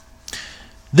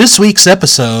This week's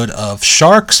episode of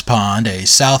Sharks Pond, a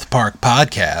South Park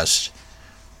podcast,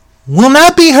 will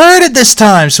not be heard at this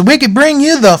time, so we could bring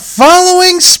you the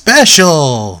following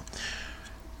special.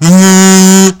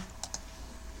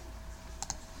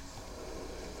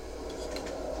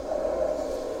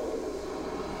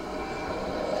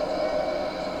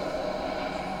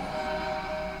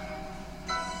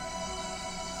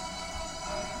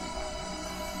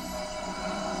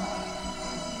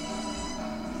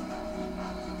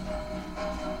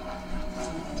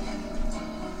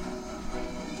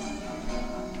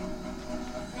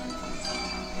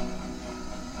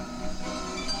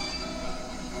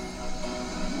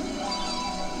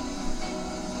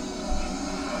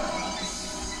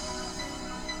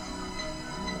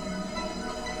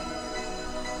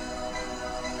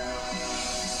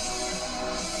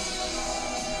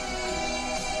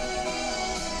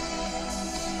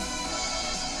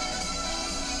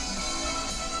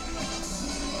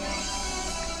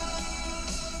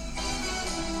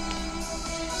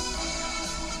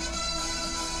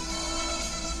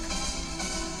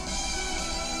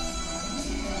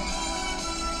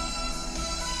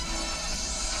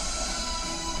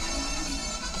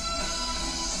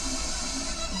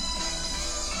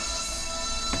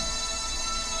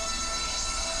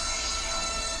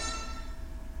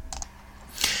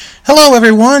 Hello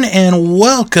everyone, and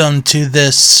welcome to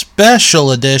this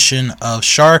special edition of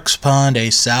Sharks Pond, a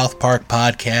South Park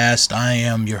podcast. I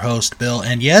am your host, Bill,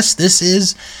 and yes, this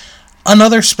is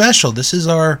another special. This is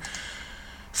our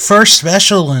first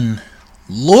special, and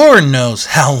Lord knows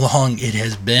how long it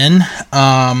has been.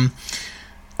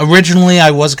 Originally,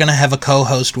 I was going to have a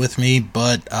co-host with me,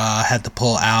 but had to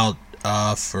pull out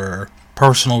for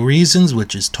personal reasons,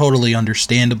 which is totally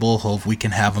understandable. Hope we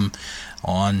can have him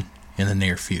on in the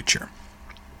near future.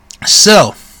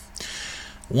 So,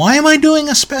 why am I doing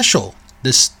a special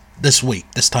this week,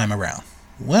 this time around?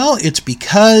 Well, it's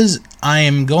because I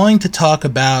am going to talk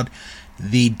about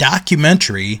the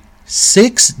documentary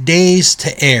 6 Days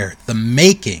to Air, the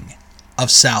making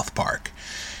of South Park.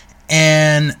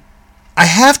 And I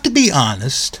have to be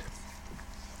honest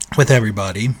with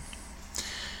everybody.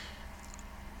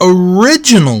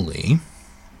 Originally,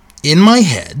 in my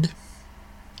head,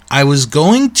 I was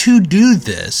going to do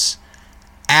this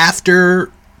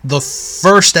after the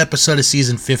first episode of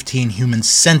Season 15, Human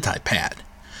Centipede.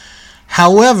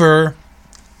 However,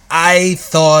 I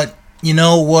thought, you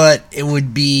know what, it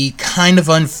would be kind of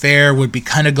unfair, would be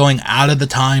kind of going out of the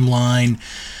timeline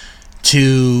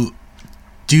to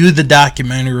do the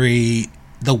documentary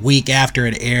the week after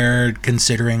it aired,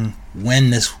 considering when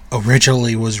this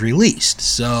originally was released.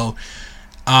 So,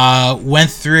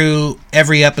 went through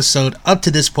every episode up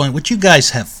to this point, which you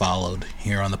guys have followed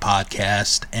here on the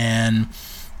podcast, and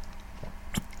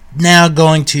now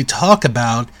going to talk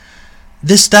about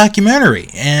this documentary.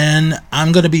 And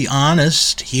I'm going to be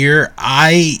honest here,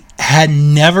 I had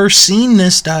never seen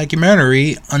this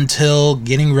documentary until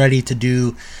getting ready to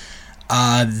do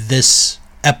this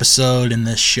episode and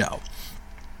this show.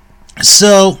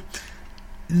 So,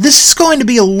 this is going to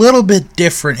be a little bit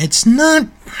different. It's not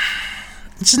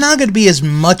going to be as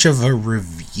much of a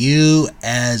review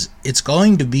as it's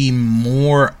going to be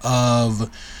more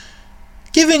of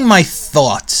giving my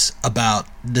thoughts about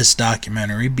this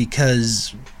documentary,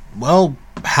 because, well,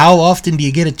 how often do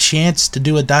you get a chance to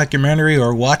do a documentary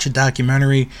or watch a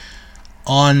documentary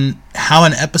on how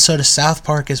an episode of South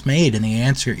Park is made? And the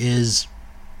answer is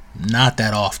not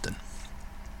that often.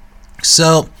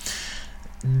 So,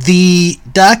 the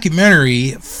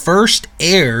documentary first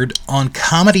aired on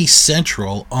Comedy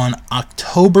Central on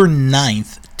October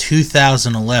 9th,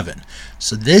 2011.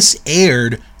 So this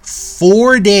aired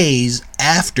 4 days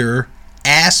after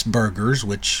Ass Burgers,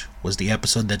 which was the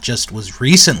episode that just was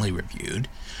recently reviewed.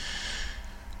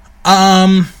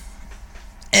 And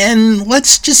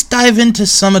let's just dive into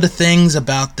some of the things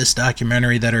about this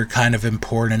documentary that are kind of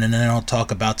important, and then I'll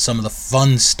talk about some of the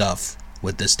fun stuff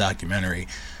with this documentary.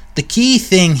 The key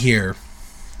thing here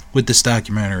with this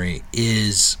documentary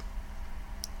is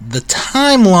the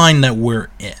timeline that we're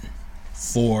in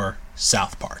for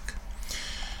South Park.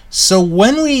 So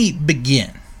when we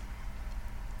begin,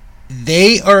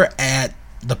 they are at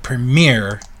the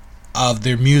premiere of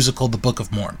their musical, The Book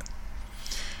of Mormon.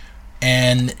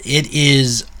 And it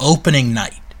is opening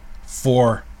night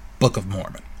for Book of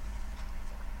Mormon.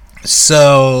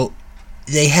 So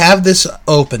they have this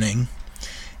opening,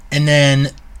 and then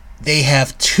they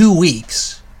have 2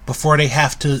 weeks before they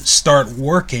have to start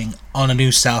working on a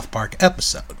new South Park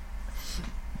episode.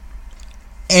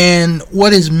 And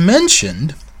what is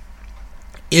mentioned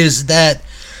is that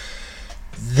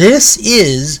this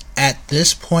is, at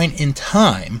this point in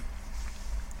time,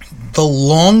 the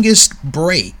longest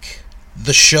break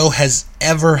the show has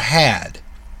ever had,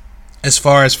 as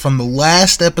far as from the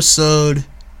last episode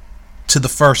to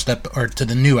the or to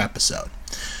the new episode.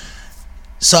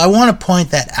 So I want to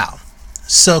point that out.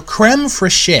 So Creme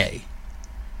Fraiche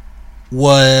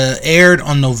was aired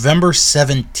on November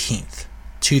 17th,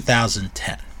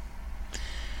 2010.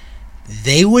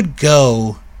 They would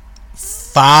go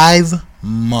 5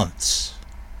 months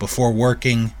before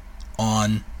working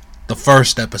on the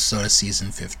first episode of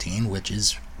season 15, which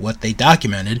is what they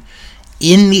documented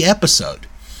in the episode.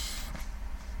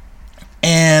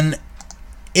 And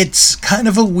it's kind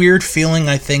of a weird feeling,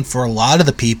 I think, for a lot of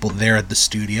the people there at the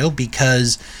studio,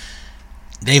 because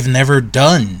they've never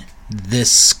done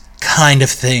this kind of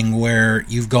thing where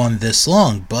you've gone this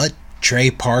long. But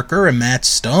Trey Parker and Matt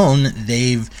Stone,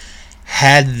 they've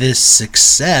had this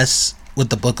success with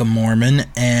the Book of Mormon,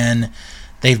 and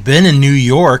they've been in New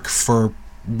York for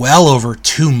well over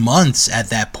 2 months at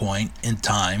that point in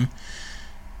time,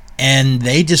 and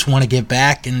they just want to get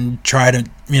back and try to,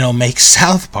 make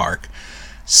South Park.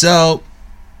 So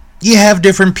you have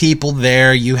different people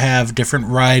there. You have different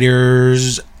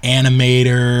writers,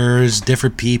 animators,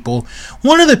 different people.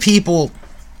 One of the people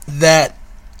that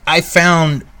I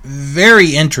found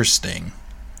very interesting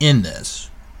in this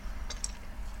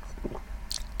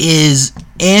is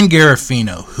Ann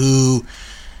Garofino, who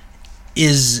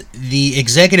is the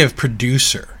executive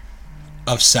producer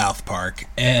of South Park.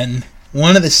 And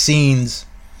one of the scenes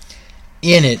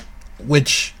in it,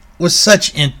 which was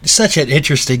such an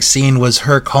interesting scene, was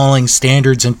her calling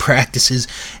standards and practices.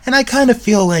 And I kind of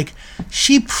feel like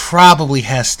she probably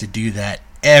has to do that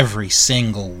every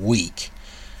single week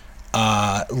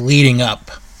leading up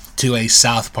to a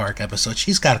South Park episode.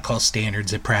 She's got to call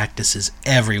standards and practices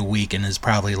every week, and is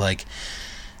probably like,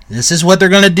 this is what they're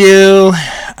going to do.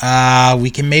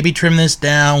 We can maybe trim this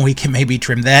down. We can maybe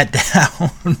trim that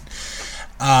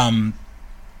down.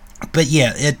 But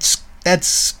yeah,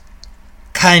 that's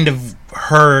kind of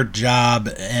her job,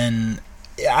 and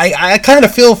I kind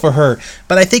of feel for her,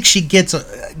 but I think she gets a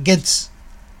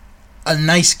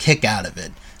nice kick out of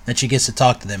it, that she gets to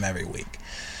talk to them every week.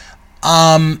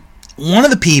 One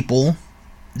of the people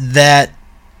that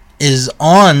is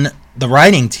on the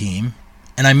writing team,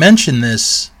 and I mentioned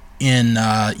this in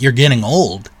You're Getting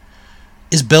Old,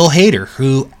 is Bill Hader,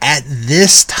 who at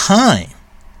this time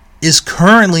is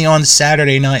currently on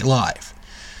Saturday Night Live.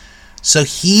 So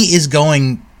he is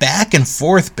going back and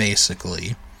forth,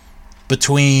 basically,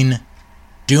 between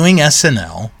doing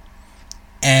SNL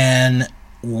and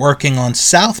working on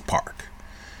South Park.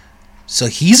 So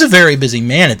he's a very busy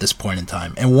man at this point in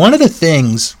time. And one of the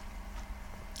things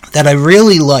that I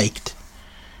really liked,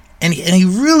 and he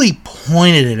really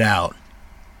pointed it out,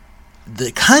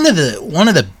 one of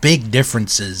the big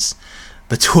differences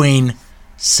between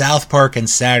South Park and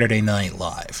Saturday Night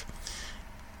Live.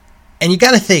 And you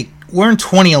got to think, we're in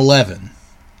 2011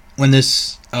 when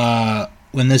this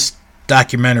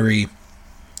documentary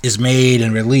is made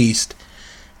and released,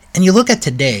 and you look at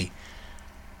today.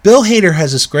 Bill Hader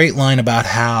has this great line about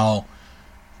how,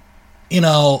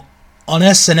 on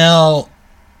SNL,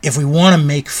 if we want to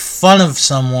make fun of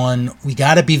someone, we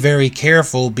got to be very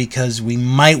careful, because we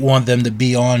might want them to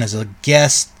be on as a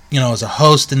guest, as a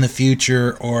host in the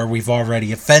future, or we've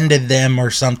already offended them or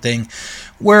something.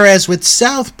 Whereas with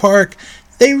South Park,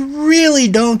 they really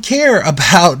don't care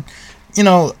about,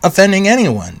 offending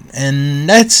anyone. And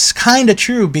that's kind of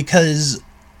true, because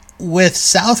with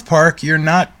South Park, you're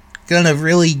not going to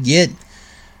really get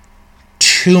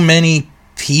too many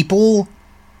people,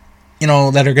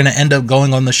 that are going to end up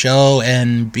going on the show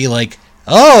and be like,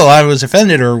 oh, I was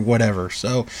offended or whatever.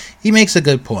 So he makes a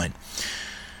good point.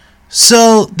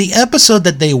 So the episode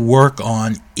that they work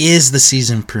on is the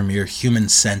season premiere, Human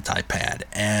Centipad.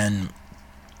 And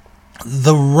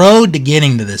the road to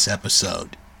getting to this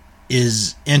episode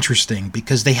is interesting,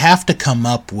 because they have to come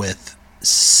up with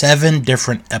 7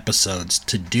 different episodes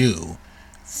to do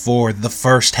for the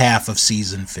first half of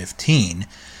season 15.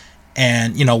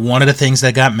 And, one of the things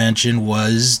that got mentioned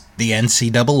was the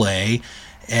NCAA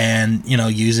and,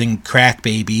 using crack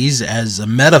babies as a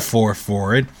metaphor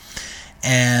for it.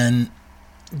 And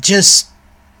just,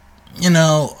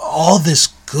 all this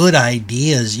good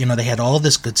ideas, they had all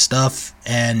this good stuff,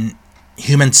 and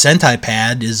Human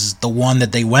Centipad is the one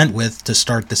that they went with to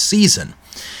start the season.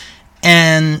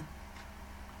 And,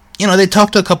 they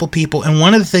talked to a couple people, and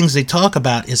one of the things they talk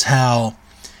about is how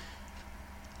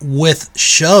with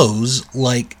shows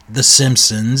like The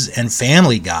Simpsons and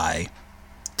Family Guy,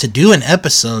 to do an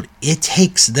episode, it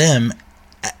takes them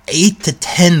 8 to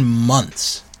 10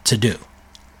 months to do.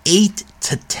 8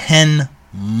 to 10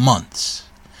 months.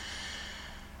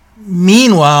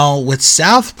 Meanwhile, with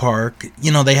South Park,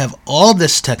 they have all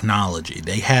this technology.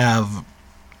 They have,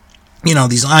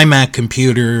 these iMac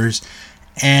computers,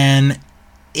 and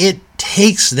it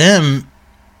takes them,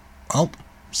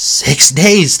 6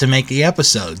 days to make the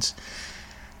episodes.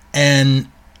 And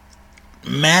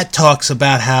Matt talks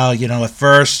about how, at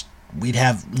first we'd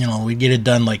get it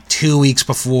done like 2 weeks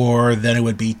before, then it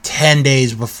would be 10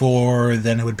 days before,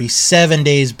 then it would be 7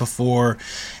 days before.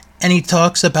 And he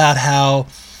talks about how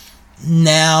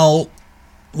now,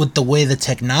 with the way the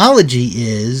technology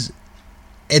is,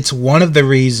 it's one of the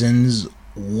reasons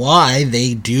why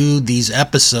they do these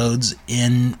episodes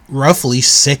in roughly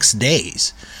 6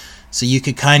 days. So you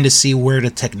could kind of see where the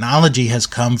technology has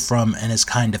come from and has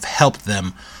kind of helped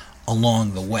them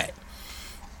along the way.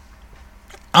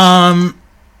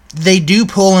 They do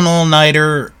pull an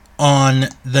all-nighter on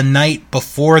the night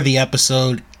before the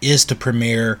episode is to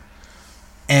premiere,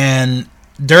 and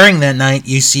during that night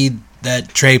you see that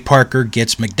Trey Parker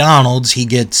gets McDonald's. He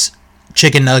gets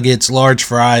chicken nuggets, large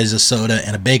fries, a soda,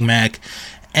 and a Big Mac.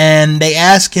 And they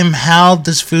ask him, how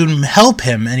does food help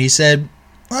him? And he said,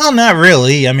 well, not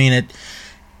really. I mean, it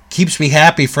keeps me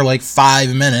happy for like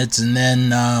 5 minutes, and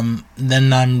then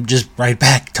I'm just right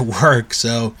back to work.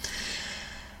 So,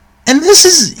 and this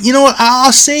is,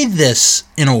 I'll say this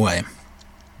in a way.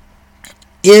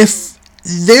 If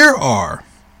there are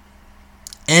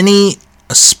any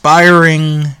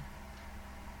aspiring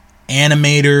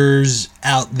animators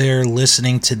out there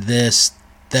listening to this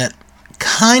that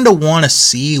kind of want to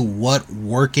see what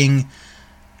working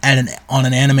on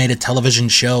an animated television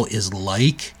show is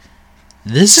like,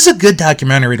 this is a good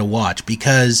documentary to watch,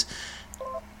 because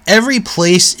every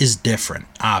place is different,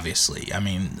 obviously. I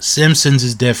mean, Simpsons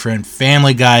is different,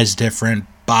 Family Guy is different,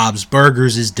 Bob's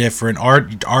Burgers is different,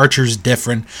 Archer's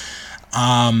different,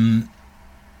 and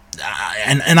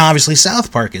obviously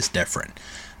South Park is different.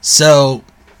 So,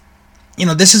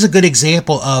 this is a good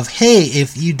example of, hey,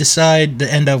 if you decide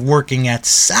to end up working at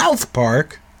South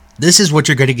Park, this is what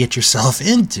you're going to get yourself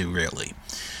into, really.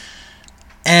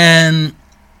 And,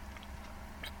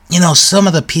 some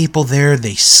of the people there,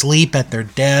 they sleep at their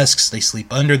desks, they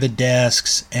sleep under the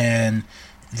desks, and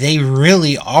they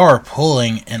really are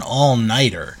pulling an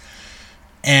all-nighter.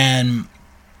 And,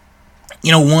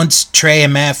 once Trey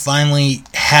and Matt finally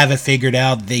have it figured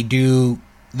out, they do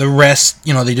the rest,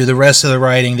 they do the rest of the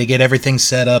writing, they get everything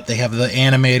set up, they have the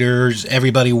animators,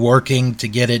 everybody working to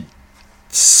get it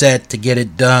set, to get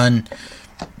it done,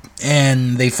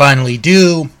 and they finally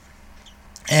do,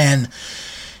 and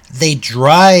they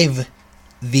drive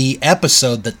the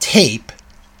episode, the tape,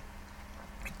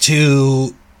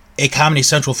 to a Comedy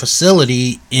Central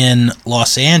facility in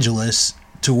Los Angeles,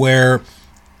 to where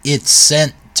it's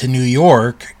sent to New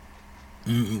York,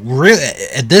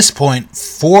 at this point,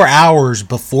 4 hours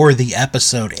before the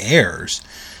episode airs.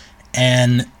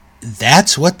 And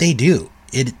that's what they do.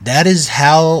 That is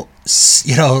how,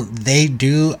 they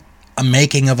do a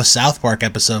making of a South Park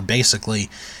episode, basically,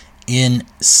 in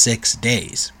 6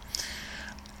 days.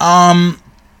 I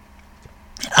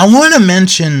want to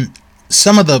mention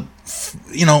some of the,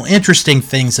 interesting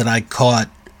things that I caught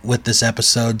with this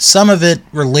episode. Some of it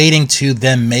relating to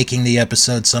them making the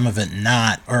episode, some of it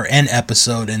not, or an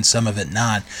episode and some of it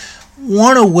not.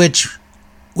 One of which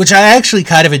I actually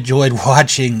kind of enjoyed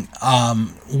watching,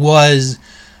 was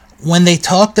when they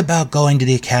talked about going to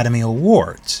the Academy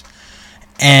Awards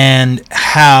and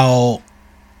how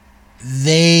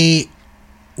they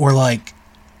were like,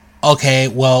 okay,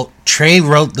 well, Trey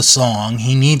wrote the song.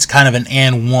 He needs kind of an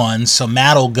and one, so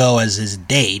Matt will go as his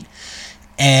date.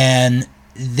 And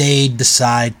they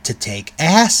decide to take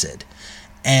acid.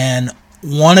 And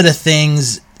one of the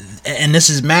things, and this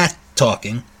is Matt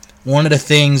talking, one of the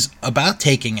things about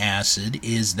taking acid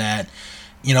is that,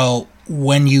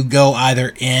 when you go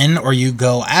either in or you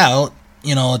go out,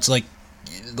 it's like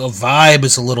the vibe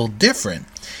is a little different.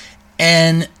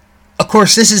 And, of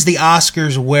course, this is the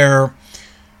Oscars where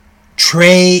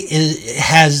Trey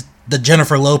has the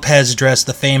Jennifer Lopez dress,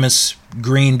 the famous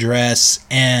green dress,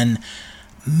 and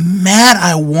Matt,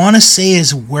 I want to say,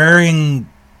 is wearing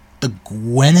the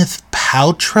Gwyneth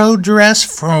Paltrow dress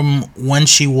from when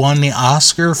she won the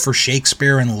Oscar for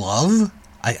Shakespeare in Love.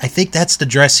 I think that's the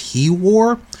dress he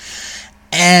wore.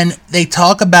 And they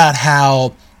talk about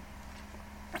how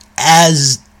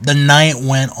as the night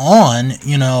went on,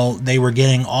 they were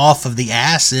getting off of the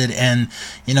acid, and,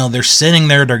 they're sitting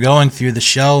there, they're going through the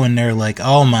show, and they're like,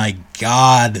 oh my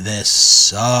God, this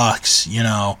sucks,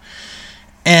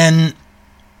 And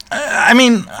I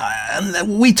mean,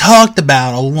 we talked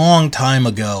about a long time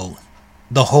ago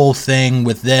the whole thing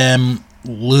with them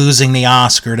losing the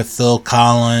Oscar to Phil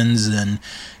Collins, and,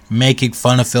 making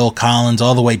fun of Phil Collins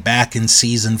all the way back in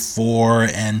season 4,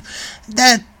 and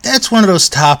that's one of those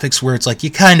topics where it's like you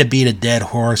kind of beat a dead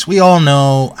horse. We all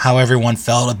know how everyone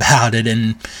felt about it,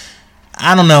 and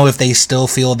I don't know if they still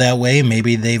feel that way.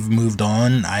 Maybe they've moved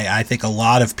on. I think a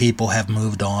lot of people have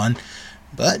moved on,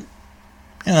 but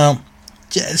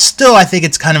still, I think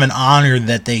it's kind of an honor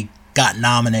that they got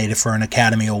nominated for an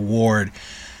Academy Award.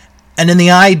 And then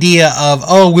the idea of,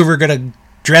 we were going to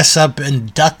dress up in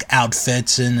duck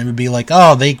outfits, and it would be like,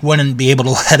 they wouldn't be able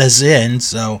to let us in.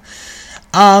 So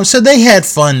they had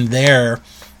fun there.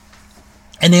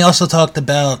 And they also talked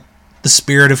about the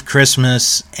spirit of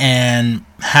Christmas and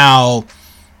how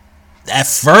at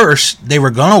first they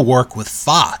were going to work with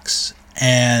Fox.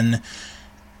 And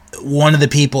one of the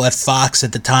people at Fox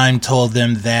at the time told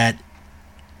them that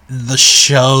the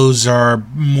shows are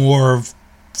more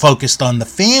focused on the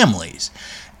families.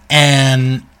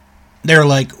 And they're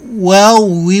like, well,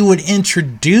 we would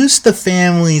introduce the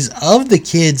families of the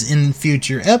kids in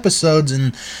future episodes.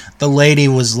 And the lady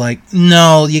was like,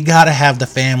 no, you got to have the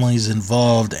families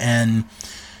involved. And,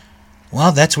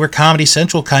 well, that's where Comedy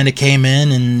Central kind of came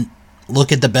in, and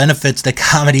look at the benefits that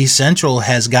Comedy Central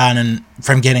has gotten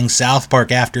from getting South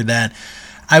Park after that.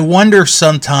 I wonder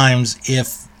sometimes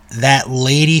if that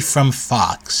lady from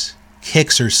Fox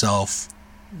kicks herself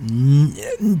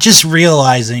just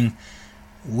realizing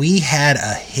we had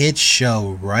a hit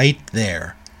show right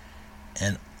there,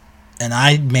 and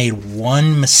I made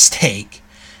one mistake,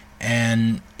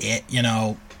 and it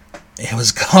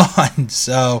was gone.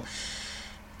 So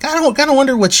kind of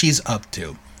wonder what she's up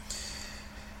to.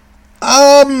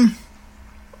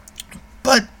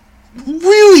 But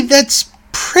really, that's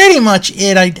pretty much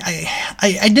it.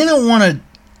 I didn't want to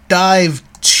dive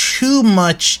too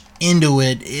much into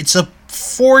it. It's a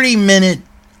 40-minute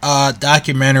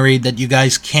documentary that you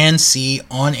guys can see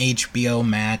on HBO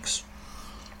Max.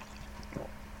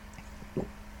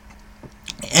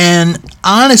 And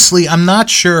honestly, I'm not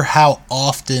sure how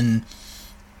often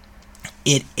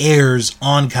it airs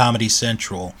on Comedy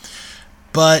Central,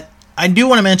 but I do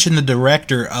want to mention the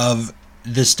director of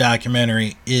this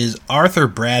documentary is Arthur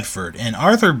Bradford, and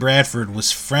Arthur Bradford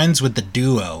was friends with the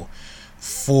duo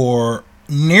for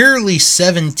nearly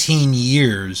 17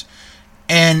 years,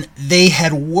 and they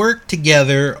had worked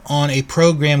together on a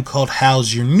program called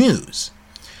How's Your News.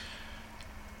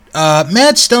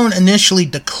 Matt Stone initially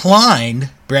declined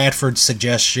Bradford's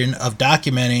suggestion of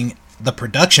documenting the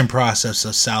production process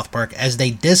of South Park, as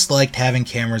they disliked having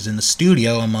cameras in the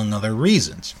studio, among other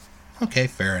reasons. Okay,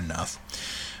 fair enough.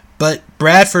 But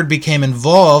Bradford became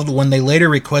involved when they later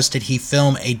requested he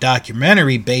film a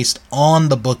documentary based on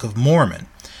the Book of Mormon.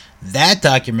 That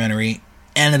documentary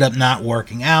ended up not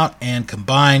working out, and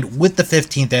combined with the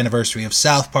 15th anniversary of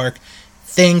South Park,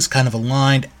 things kind of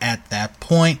aligned at that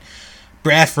point.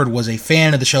 Bradford was a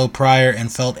fan of the show prior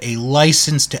and felt a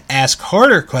license to ask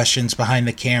harder questions behind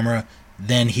the camera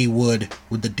than he would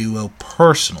with the duo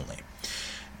personally.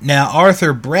 Now,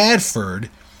 Arthur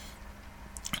Bradford,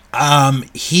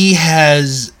 he's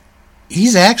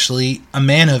actually a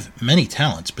man of many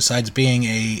talents. Besides being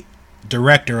a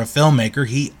director, a filmmaker,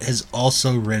 he has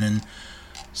also written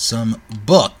some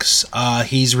books.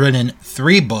 He's written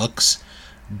 3 books: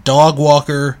 Dog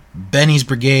Walker, Benny's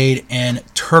Brigade, and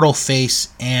Turtle Face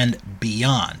and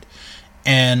Beyond.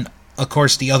 And, of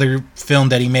course, the other film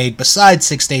that he made besides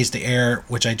 6 Days to Air,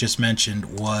 which I just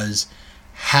mentioned, was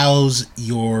How's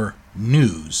Your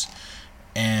News?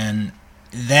 And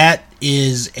that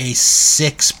is a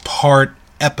 6-part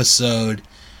episode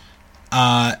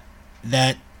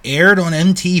that aired on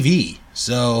MTV.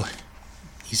 So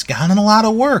he's gotten a lot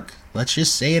of work. Let's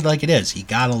just say it like it is. He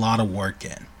got a lot of work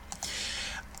in.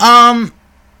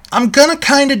 I'm gonna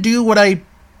kind of do what I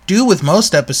do with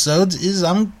most episodes, is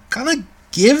I'm gonna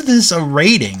give this a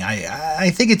rating. I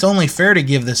think it's only fair to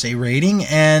give this a rating,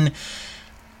 and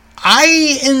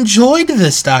I enjoyed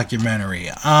this documentary.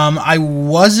 I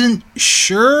wasn't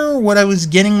sure what I was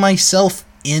getting myself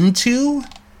into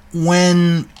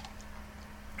when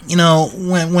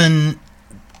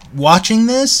watching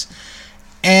this,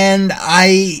 and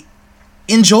I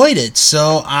enjoyed it.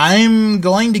 So I'm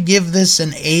going to give this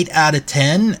an 8 out of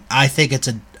 10. I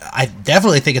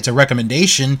definitely think it's a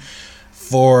recommendation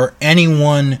for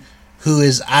anyone who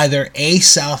is either a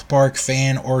South Park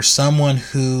fan or someone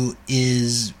who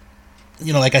is,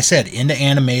 like I said, into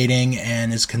animating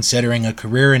and is considering a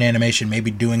career in animation,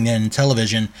 maybe doing that in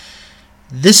television.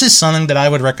 This is something that I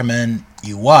would recommend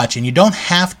you watch, and you don't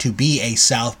have to be a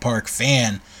South Park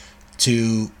fan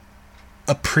to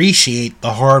appreciate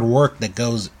the hard work that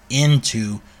goes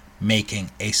into making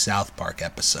a South Park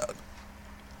episode.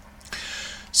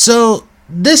 So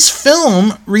This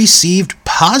film received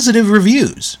positive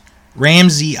reviews.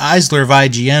 Ramsey Eisler of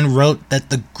IGN wrote that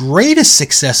the greatest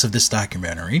success of this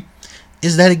documentary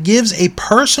is that it gives a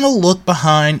personal look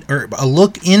behind, or a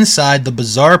look inside the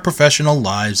bizarre professional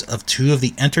lives of two of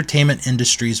the entertainment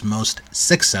industry's most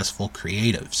successful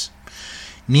creatives.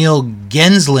 Neil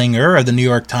Genslinger of the New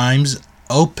York Times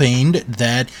opined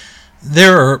that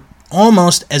there are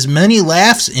almost as many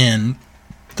laughs in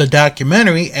the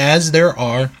documentary as there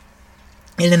are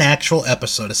in an actual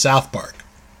episode of South Park.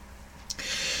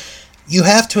 You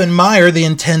have to admire the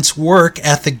intense work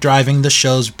ethic driving the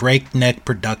show's breakneck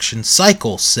production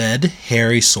cycle, said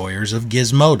Harry Sawyers of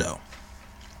Gizmodo.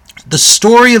 The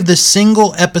story of this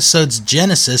single episode's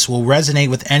genesis will resonate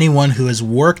with anyone who has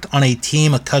worked on a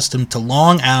team accustomed to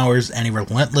long hours and a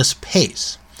relentless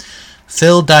pace.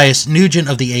 Phil Dias-Nugent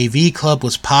of the AV Club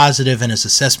was positive in his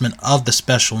assessment of the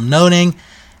special, noting,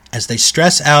 as they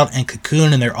stress out and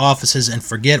cocoon in their offices and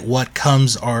forget what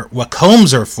combs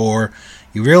are for,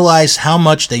 you realize how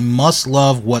much they must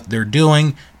love what they're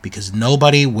doing, because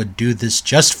nobody would do this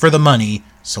just for the money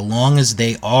so long as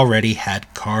they already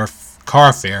had car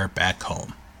fare back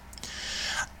home.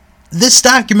 This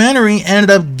documentary ended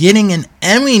up getting an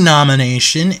Emmy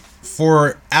nomination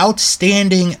for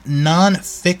Outstanding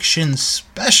Nonfiction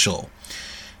Special.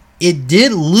 It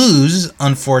did lose,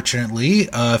 unfortunately,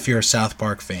 if you're a South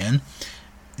Park fan.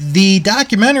 The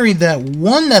documentary that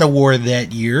won that award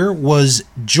that year was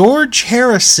George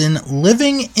Harrison,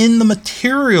 Living in the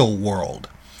Material World.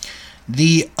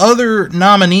 The other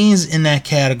nominees in that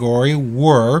category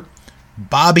were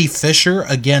Bobby Fischer,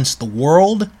 Against the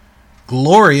World,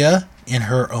 Gloria, In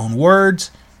Her Own Words,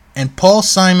 and Paul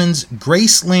Simon's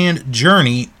Graceland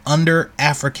Journey, Under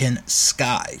African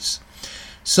Skies.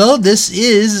 So this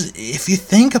is, if you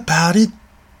think about it,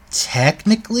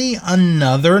 technically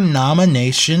another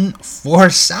nomination for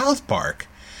South Park.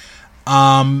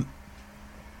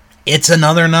 It's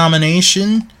another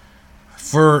nomination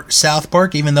for South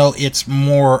Park, even though it's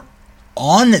more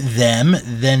on them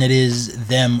than it is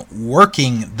them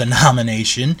working the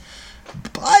nomination.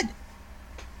 But,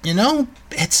 you know,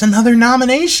 it's another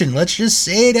nomination. Let's just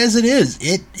say it as it is.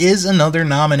 It is another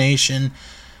nomination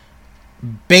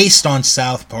based on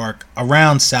South Park,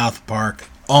 around South Park,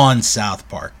 on South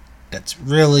Park. That's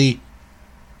really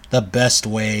the best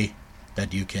way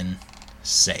that you can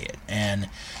say it. And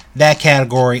that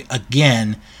category,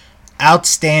 again,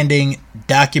 Outstanding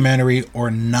Documentary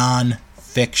or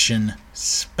Non-Fiction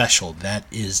Special. That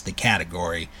is the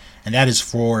category. And that is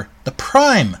for the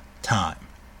Prime Time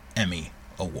Emmy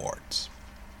Awards.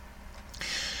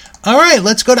 Alright,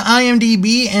 let's go to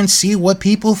IMDb and see what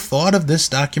people thought of this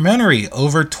documentary.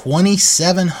 Over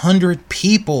 2,700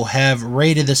 people have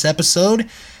rated this episode.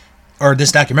 Or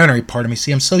this documentary, pardon me.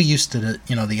 See, I'm so used to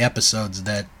the episodes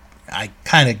that I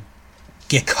kind of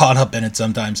get caught up in it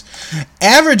sometimes.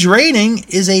 Average rating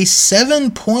is a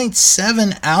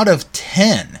 7.7 out of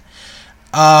 10.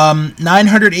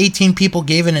 918 people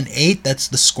gave it an 8. That's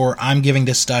the score I'm giving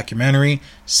this documentary.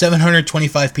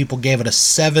 725 people gave it a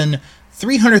 7.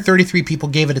 333 people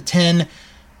gave it a 10.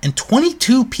 And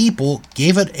 22 people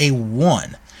gave it a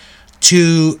 1.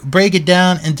 To break it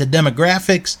down into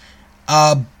demographics,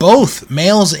 both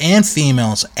males and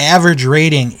females, average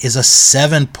rating is a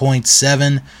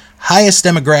 7.7. Highest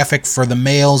demographic for the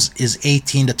males is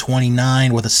 18 to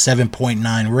 29 with a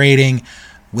 7.9 rating.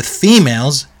 With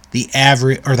females, the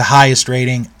average or the highest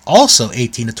rating, also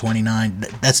 18 to 29.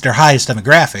 That's their highest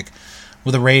demographic,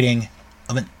 with a rating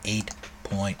of an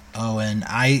 8.0. And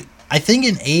I think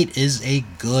an 8 is a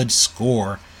good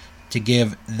score to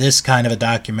give this kind of a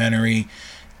documentary.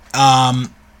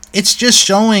 It's just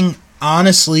showing,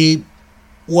 honestly,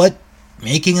 what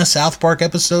making a South Park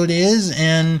episode is,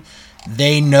 and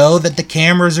they know that the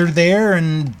cameras are there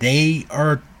and they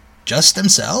are just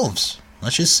themselves.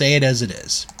 Let's just say it as it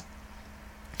is.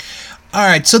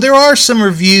 Alright, so there are some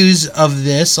reviews of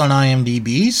this on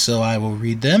IMDb, so I will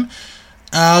read them.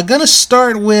 Gonna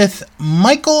start with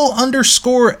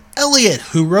Michael_Elliott,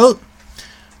 who wrote,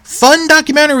 fun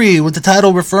documentary with the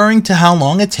title referring to how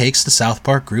long it takes the South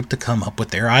Park group to come up with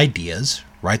their ideas,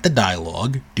 write the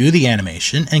dialogue, do the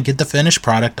animation, and get the finished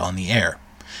product on the air.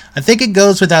 I think it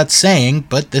goes without saying,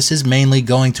 but this is mainly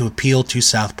going to appeal to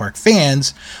South Park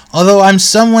fans, although I'm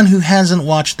someone who hasn't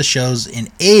watched the shows in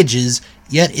ages,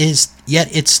 yet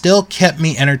it still kept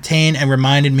me entertained and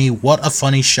reminded me what a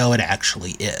funny show it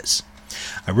actually is.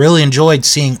 I really enjoyed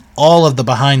seeing all of the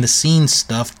behind-the-scenes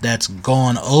stuff that's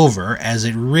gone over, as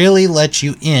it really lets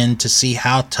you in to see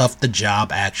how tough the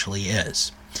job actually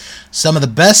is. Some of the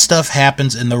best stuff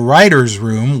happens in the writer's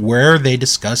room, where they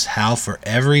discuss how for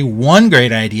every one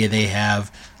great idea they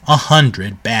have,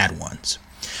 100 bad ones.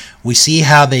 We see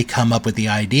how they come up with the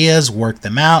ideas, work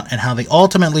them out, and how they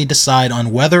ultimately decide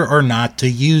on whether or not to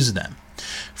use them.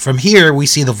 From here, we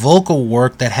see the vocal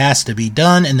work that has to be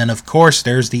done, and then of course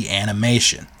there's the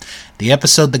animation. The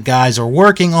episode the guys are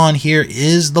working on here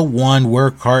is the one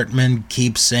where Cartman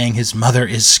keeps saying his mother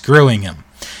is screwing him.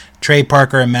 Trey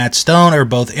Parker and Matt Stone are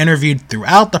both interviewed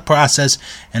throughout the process,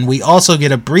 and we also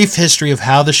get a brief history of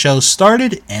how the show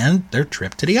started and their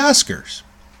trip to the Oscars.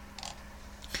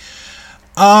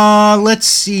 Let's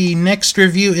see. Next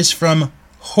review is from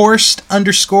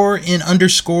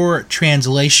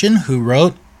Horst_in_translation, who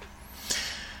wrote,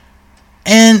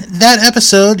 and that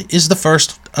episode is the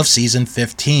first of season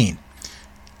 15.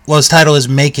 Well, his title is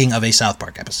Making of a South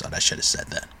Park Episode. I should have said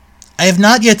that. I have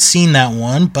not yet seen that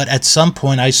one, but at some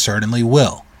point I certainly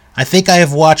will. I think I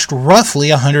have watched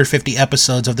roughly 150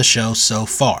 episodes of the show so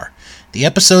far. The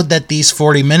episode that these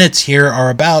 40 minutes here are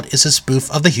about is a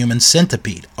spoof of The Human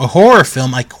Centipede, a horror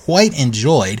film I quite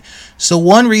enjoyed, so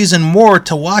one reason more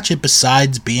to watch it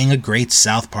besides being a great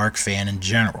South Park fan in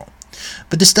general.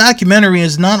 But this documentary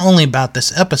is not only about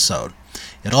this episode.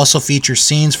 It also features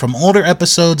scenes from older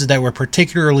episodes that were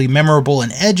particularly memorable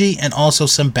and edgy, and also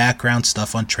some background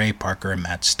stuff on Trey Parker and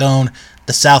Matt Stone,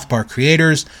 the South Park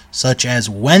creators, such as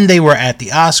when they were at the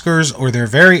Oscars or their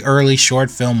very early short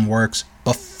film works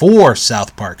before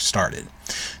South Park started.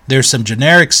 There's some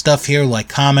generic stuff here like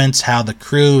comments how the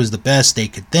crew is the best they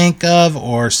could think of,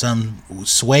 or some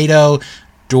pseudo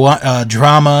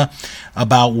drama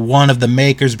about one of the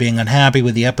makers being unhappy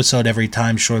with the episode every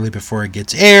time shortly before it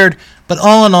gets aired. But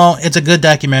all in all, it's a good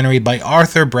documentary by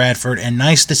Arthur Bradford, and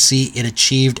nice to see it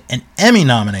achieved an Emmy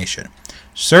nomination.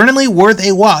 Certainly worth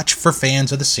a watch for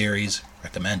fans of the series.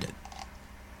 Recommended.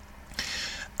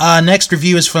 Next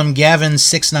review is from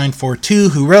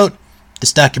Gavin6942, who wrote,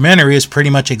 this documentary is pretty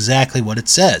much exactly what it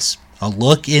says. A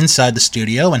look inside the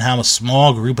studio and how a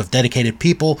small group of dedicated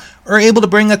people are able to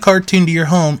bring a cartoon to your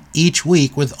home each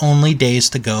week with only days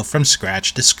to go from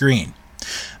scratch to screen.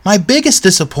 My biggest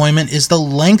disappointment is the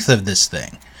length of this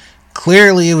thing.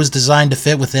 Clearly it was designed to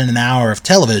fit within an hour of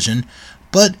television,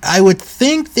 but I would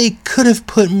think they could have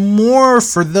put more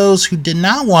for those who did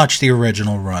not watch the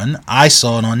original run. I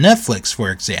saw it on Netflix, for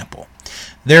example.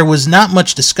 There was not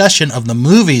much discussion of the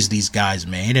movies these guys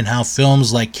made and how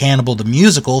films like Cannibal the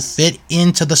Musical fit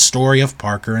into the story of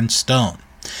Parker and Stone.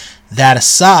 That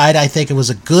aside, I think it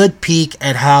was a good peek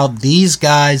at how these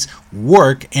guys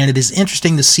work, and it is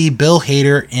interesting to see Bill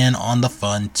Hader in on the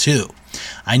fun too.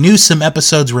 I knew some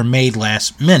episodes were made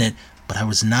last minute, but I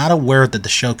was not aware that the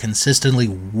show consistently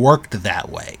worked that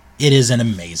way. It is an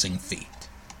amazing feat.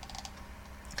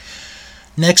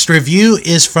 Next review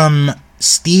is from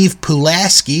Steve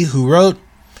Pulaski, who wrote,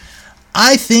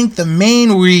 I think the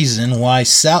main reason why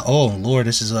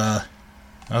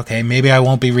okay, maybe I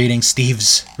won't be reading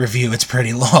Steve's review. It's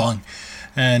pretty long,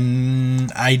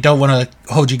 and I don't want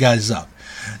to hold you guys up.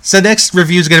 So next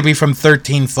review is going to be from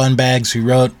 13 Funbags, who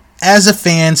wrote, as a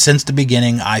fan since the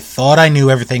beginning, I thought I knew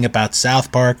everything about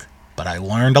South Park, but I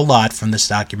learned a lot from this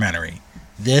documentary.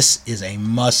 This is a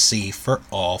must-see for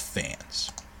all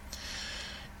fans.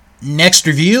 Next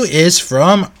review is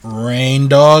from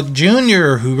Raindog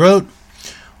Jr., who wrote,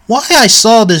 why I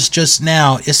saw this just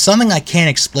now is something I can't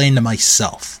explain to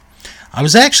myself. I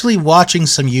was actually watching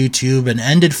some YouTube and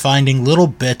ended finding little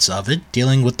bits of it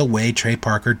dealing with the way Trey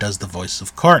Parker does the voice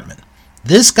of Cartman.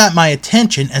 This got my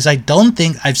attention as I don't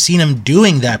think I've seen him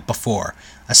doing that before,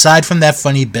 aside from that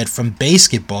funny bit from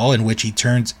BASEketball in which he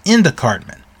turns into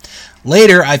Cartman.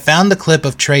 Later, I found the clip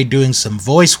of Trey doing some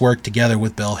voice work together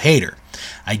with Bill Hader.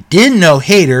 I didn't know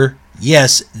Hader,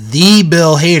 yes, the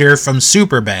Bill Hader from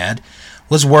Superbad,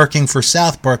 was working for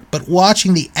South Park, but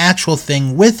watching the actual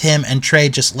thing with him and Trey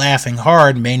just laughing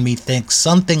hard made me think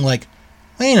something like,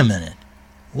 wait a minute,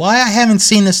 why I haven't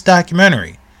seen this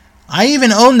documentary? I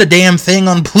even own the damn thing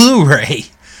on Blu-ray.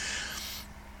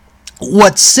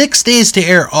 What 6 Days to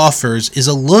Air offers is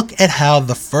a look at how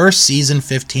the first season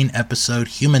 15 episode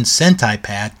Human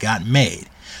Centipede got made.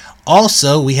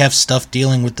 Also, we have stuff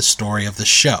dealing with the story of the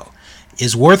show. It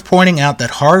is worth pointing out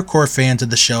that hardcore fans of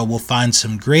the show will find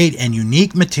some great and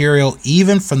unique material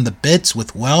even from the bits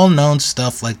with well-known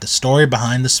stuff like the story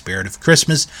behind the Spirit of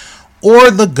Christmas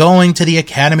or the going to the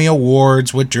Academy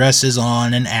Awards with dresses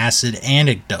on and acid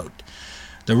anecdote.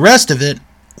 The rest of it,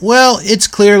 well, it's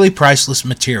clearly priceless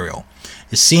material.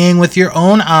 Is seeing with your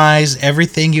own eyes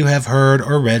everything you have heard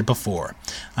or read before.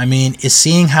 I mean, is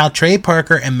seeing how Trey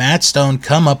Parker and Matt Stone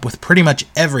come up with pretty much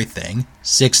everything,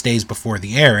 6 days before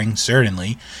the airing,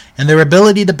 certainly, and their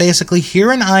ability to basically hear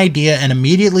an idea and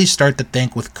immediately start to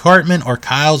think with Cartman or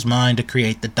Kyle's mind to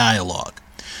create the dialogue.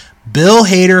 Bill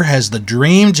Hader has the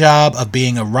dream job of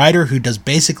being a writer who does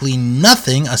basically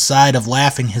nothing aside of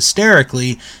laughing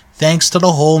hysterically thanks to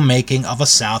the whole making of a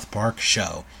South Park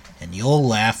show. And you'll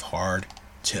laugh hard,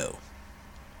 too.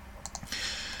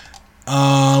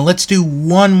 Let's do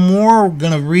one more. We're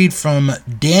going to read from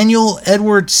Daniel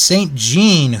Edward St.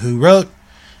 Jean, who wrote,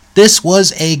 "This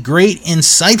was a great,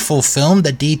 insightful film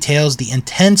that details the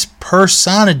intense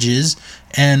personages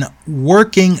and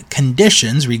working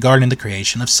conditions regarding the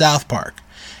creation of South Park.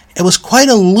 It was quite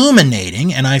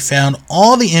illuminating, and I found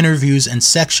all the interviews and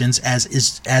sections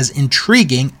as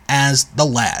intriguing as the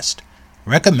last.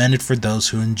 Recommended for those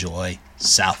who enjoy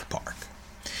South Park."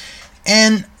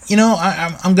 And, you know,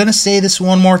 I'm going to say this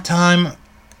one more time,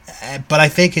 but I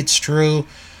think it's true.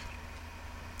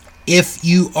 If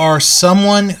you are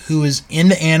someone who is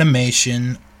into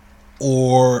animation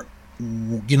or,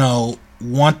 you know,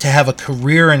 want to have a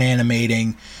career in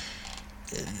animating,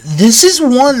 this is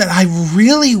one that I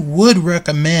really would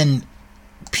recommend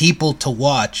people to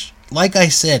watch. Like I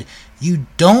said, you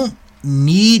don't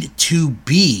need to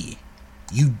be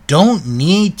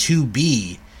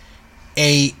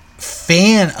a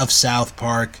fan of South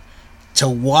Park to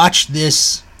watch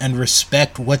this and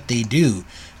respect what they do.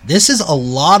 This is a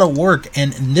lot of work,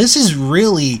 and this is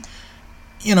really,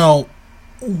 you know,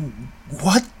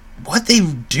 what they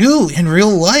do in real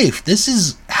life. This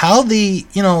is how they,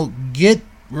 you know, get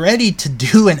ready to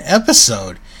do an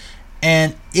episode.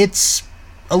 And it's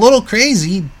a little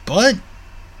crazy, but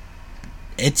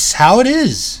it's how it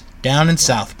is down in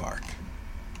South Park.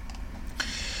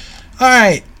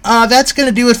 Alright, that's going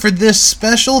to do it for this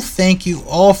special. Thank you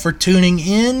all for tuning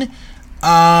in.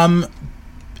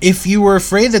 If you were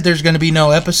afraid that there's going to be no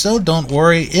episode, don't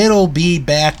worry. It'll be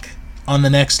back on the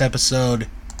next episode,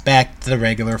 back to the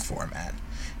regular format.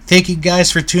 Thank you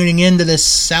guys for tuning in to this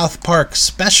South Park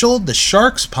special, the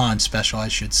Sharks Pond special, I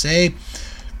should say.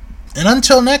 And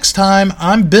until next time,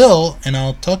 I'm Bill, and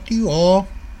I'll talk to you all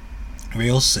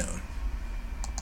real soon.